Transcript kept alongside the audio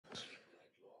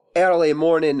Early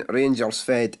morning, Rangers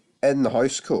fed in the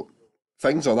housecoat.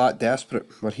 Things are that desperate.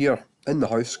 We're here in the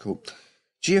housecoat.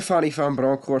 Giovanni van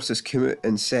Bronckhorst has come out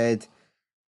and said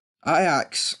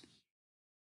Ajax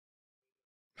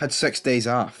had 6 days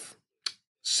off.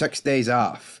 6 days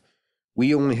off.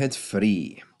 We only had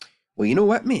 3. Well, you know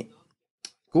what, mate?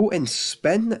 Go and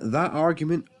spin that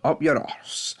argument up your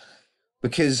arse.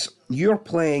 Because you're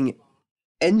playing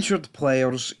injured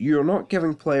players. You're not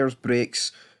giving players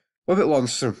breaks. What about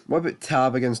Lundstrom? What about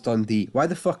Tav against Dundee? Why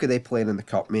the fuck are they playing in the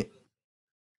cup, mate?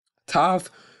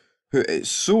 Tav, who it's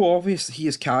so obvious that he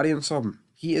is carrying something.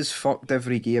 He is fucked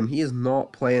every game. He is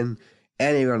not playing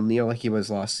anywhere near like he was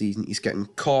last season. He's getting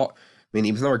caught. I mean,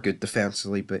 he was never good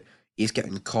defensively, but he's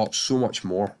getting caught so much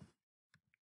more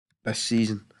this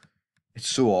season. It's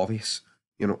so obvious.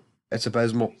 It's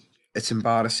abysmal. It's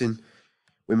embarrassing.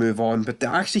 We move on. But they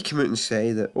actually come out and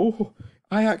say that, oh,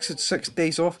 Ajax had 6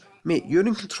 days off. Mate, you're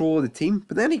in control of the team.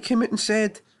 But then he came out and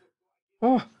said,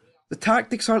 oh, the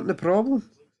tactics aren't the problem.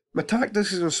 My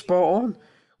tactics is spot on.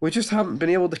 We just haven't been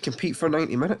able to compete for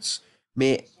 90 minutes.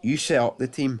 Mate, you set up the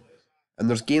team. And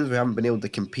there's games we haven't been able to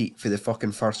compete for the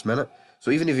fucking first minute.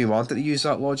 So even if you wanted to use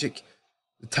that logic,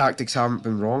 the tactics haven't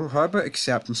been wrong. How about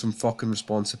accepting some fucking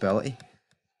responsibility?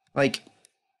 Like,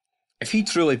 if he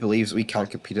truly believes that we can't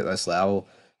compete at this level,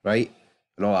 right,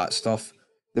 and all that stuff,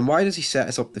 then why does he set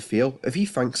us up to fail? If he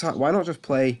thinks that, why not just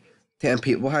play 10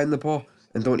 people behind the ball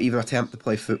and don't even attempt to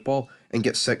play football and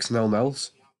get 6-0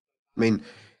 nils? I mean,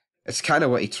 it's kind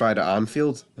of what he tried at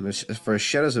Anfield, and for as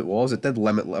shit as it was, it did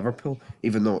limit Liverpool,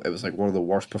 even though it was like one of the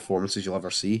worst performances you'll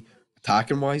ever see.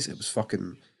 Attacking wise, it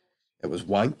was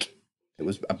wank. It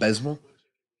was abysmal,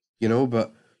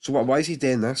 but so why is he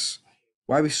doing this?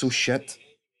 Why are we so shit?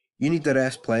 You need to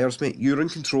rest players, mate. You're in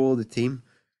control of the team.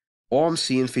 All I'm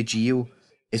seeing for Gio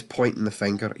is pointing the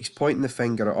finger. He's pointing the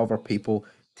finger at other people.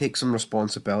 Take some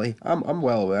responsibility. I'm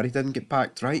well aware he didn't get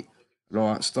backed right and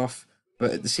all that stuff.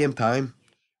 But at the same time,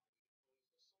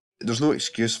 there's no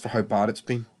excuse for how bad it's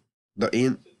been. There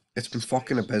ain't. It's been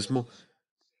fucking abysmal.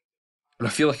 And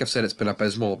I feel like I've said it's been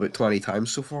abysmal about 20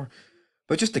 times so far.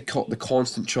 But just the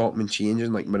constant chopping and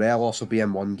changing, like Morelos will be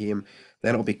in one game,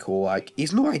 then it'll be Kolak.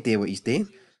 He's no idea what he's doing.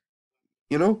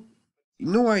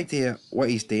 No idea what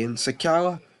he's doing.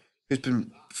 Sakala, who's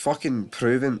been fucking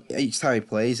proven each time he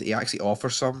plays, he actually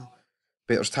offers some.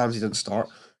 But there's times he didn't start.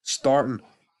 Starting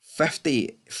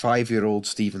 55-year-old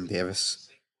Stephen Davis,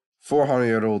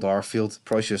 400-year-old Arfield,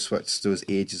 probably should have switched those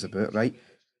ages a bit, right?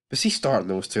 But see, starting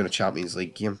those two in a Champions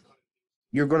League game,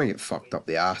 you're going to get fucked up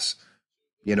the ass.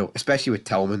 Especially with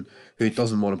Tillman, who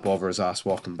doesn't want to bother his ass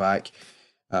walking back.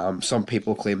 Some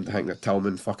people claim to think that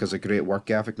Tillman has a great work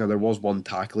ethic. Now, there was one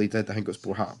tackle he did, I think it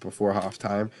was before half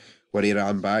time, where he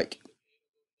ran back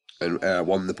and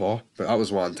won the ball. But that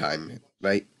was one time,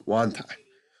 right? One time.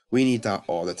 We need that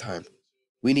all the time.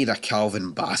 We need a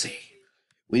Calvin Bassey.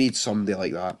 We need somebody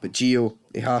like that. But Gio,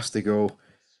 he has to go.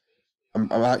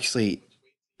 I'm actually,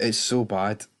 it's so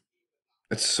bad.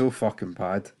 It's so fucking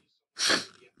bad.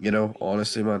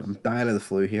 Honestly, man, I'm dying of the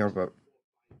flu here, but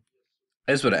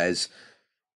it is what it is.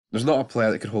 There's not a player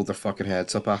that could hold their fucking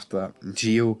heads up after that. And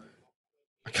Gio,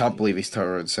 I can't believe he's turned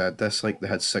around and said this, like they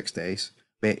had 6 days.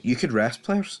 Mate, you could rest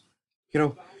players.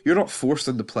 You're not forced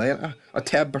into playing a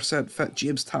 10% fit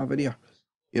James Tavernier.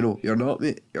 You're not,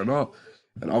 mate. You're not.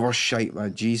 And other shite,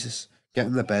 man. Jesus. Get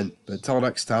in the bin. But until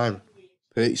next time,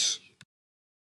 peace.